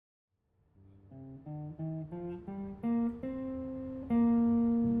Yeah.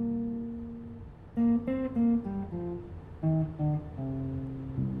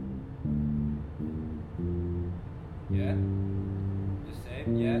 The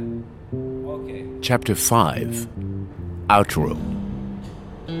same, yeah. Okay. Chapter 5. Outro.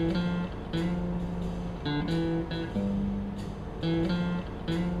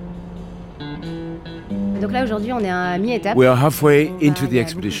 Donc là aujourd'hui on est à mi-étape. We are halfway into the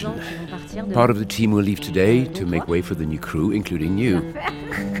expedition. Part of the team will leave today to make way for the new crew, including you.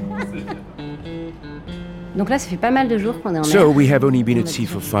 Donc là ça fait pas mal de jours qu'on est en mer. So we have only been at sea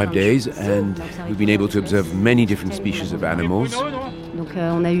for 5 days and we've been able to observe many different species of animals. Donc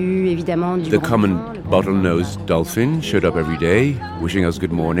on a eu évidemment du The common bottlenose dolphin showed up every day, wishing us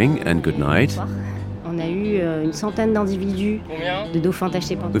good morning and good night. On a eu une centaine d'individus de dauphins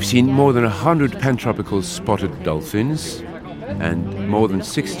tachetés pantropiques. We've seen more than 100 pantropical spotted dolphins and more than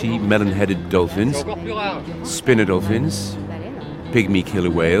 60 melon-headed dolphins, spinner dolphins, pygmy killer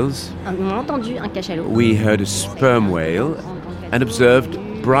whales. On a entendu un cachalot. We heard a sperm whale and observed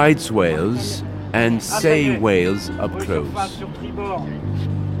bride's whales and sei whales up close.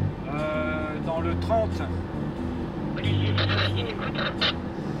 Dans le 30.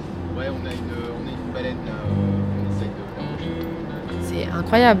 Ouais, on a une baleine, on essaye de... C'est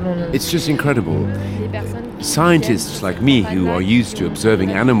incroyable. It's just incredible. Scientists like me, who are used to observing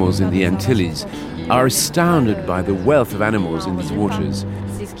animals in the Antilles, are astounded by the wealth of animals in these waters.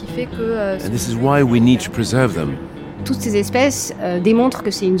 C'est ce qui fait que... And this is why we need to preserve them. Toutes ces espèces démontrent que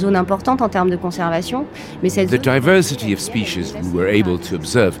c'est une zone importante en termes de conservation, mais cette The diversity of species we were able to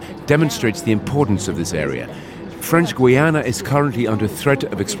observe demonstrates the importance of this area. French Guiana is currently under threat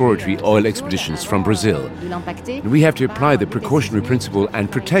of exploratory oil expeditions from Brazil. And we have to apply the precautionary principle and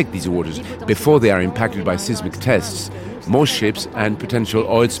protect these waters before they are impacted by seismic tests, more ships and potential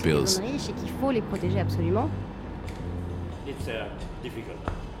oil spills. Il faut les protéger absolument. It's difficult.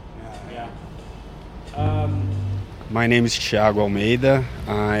 My name is Thiago Almeida.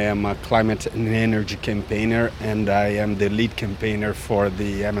 I am a climate and energy campaigner and I am the lead campaigner for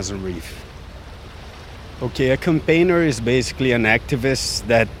the Amazon Reef. Okay, a campaigner is basically an activist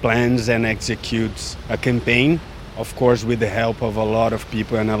that plans and executes a campaign, of course with the help of a lot of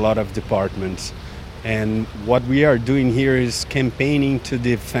people and a lot of departments. And what we are doing here is campaigning to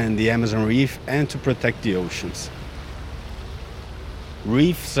defend the Amazon Reef and to protect the oceans.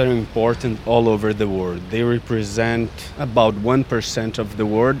 Reefs are important all over the world. They represent about 1% of the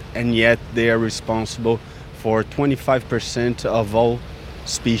world, and yet they are responsible for 25% of all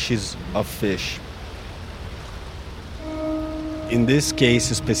species of fish. In this case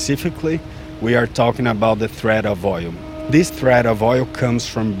specifically, we are talking about the threat of oil. This threat of oil comes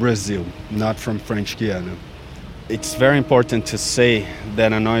from Brazil, not from French Guiana. It's very important to say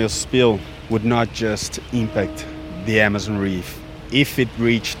that an oil spill would not just impact the Amazon Reef. If it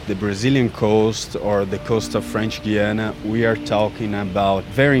reached the Brazilian coast or the coast of French Guiana, we are talking about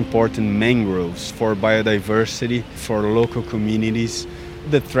very important mangroves for biodiversity, for local communities.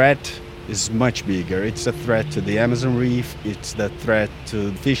 The threat is much bigger. It's a threat to the Amazon Reef, it's a threat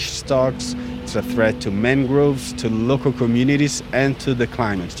to fish stocks, it's a threat to mangroves, to local communities, and to the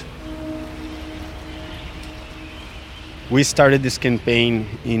climate. We started this campaign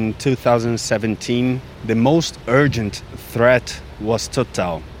in 2017. The most urgent threat was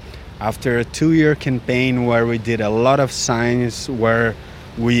Total. After a 2-year campaign where we did a lot of science, where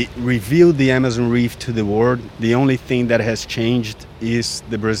we revealed the Amazon Reef to the world, the only thing that has changed is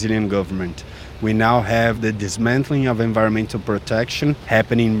the Brazilian government. We now have the dismantling of environmental protection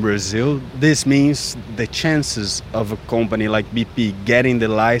happening in Brazil. This means the chances of a company like BP getting the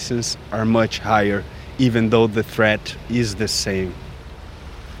license are much higher, even though the threat is the same.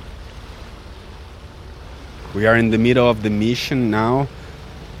 We are in the middle of the mission now.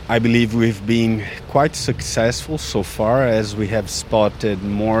 I believe we've been quite successful so far, as we have spotted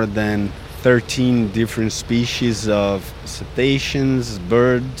more than 13 different species of cetaceans,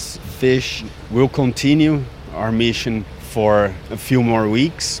 birds, fish. We'll continue our mission for a few more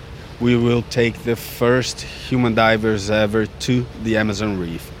weeks. We will take the first human divers ever to the Amazon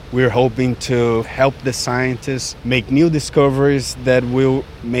Reef. We're hoping to help the scientists make new discoveries that will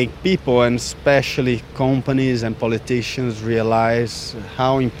make people, and especially companies and politicians, realize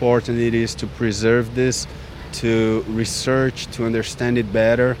how important it is to preserve this, to research, to understand it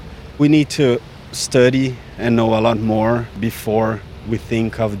better. We need to study and know a lot more before we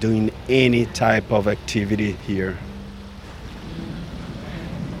think of doing any type of activity here.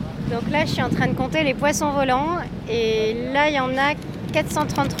 Donc là, je suis en train de compter les poissons volants et là, il y en a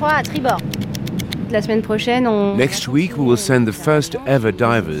 433 à tribord. Ensuite, la semaine prochaine, Next week, we will send the first ever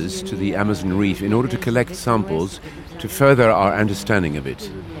divers to the Amazon reef in order to collect samples to further our understanding of it.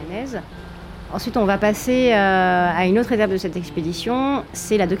 Ensuite, on va passer à une autre étape de cette expédition,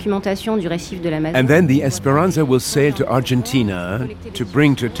 c'est la documentation du récif de l'Amazon. And then the Esperanza will sail to Argentina to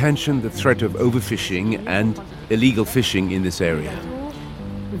bring to attention the threat of overfishing and illegal fishing in this area.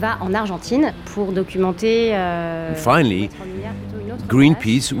 Va en Argentine pour documenter. And finally,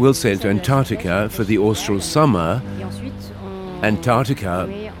 Greenpeace will sail to Antarctica for the austral summer. Antarctica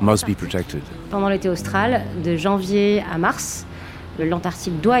must be protected. Pendant l'été austral, de janvier à mars,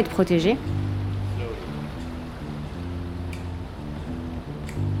 l'Antarctique doit être protégé.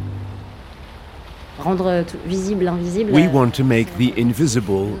 Rendre visible l'invisible. We want to make the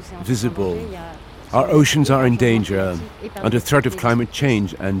invisible visible. Our oceans are in danger, under threat of climate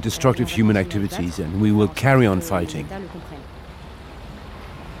change and destructive human activities, and we will carry on fighting.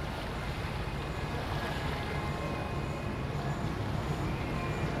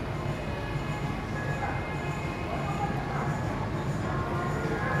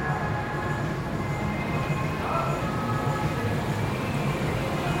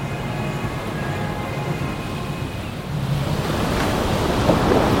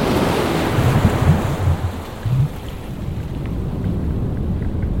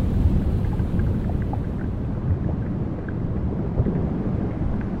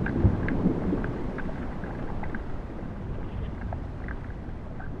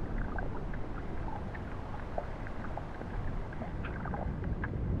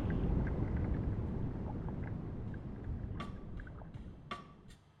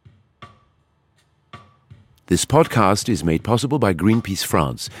 This podcast is made possible by Greenpeace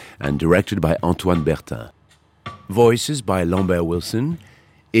France and directed by Antoine Bertin. Voices by Lambert Wilson,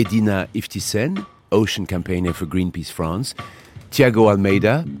 Edina Iftisen, Ocean Campaigner for Greenpeace France, Thiago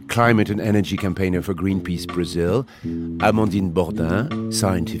Almeida, Climate and Energy Campaigner for Greenpeace Brazil, Amandine Bourdin,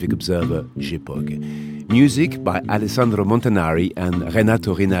 Scientific Observer, GEPOG. Music by Alessandro Montanari and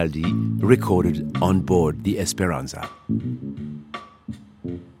Renato Rinaldi, recorded on board the Esperanza.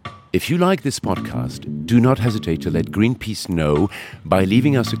 If you like this podcast, do not hesitate to let Greenpeace know by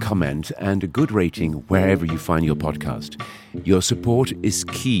leaving us a comment and a good rating wherever you find your podcast. Your support is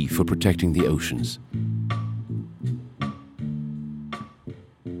key for protecting the oceans.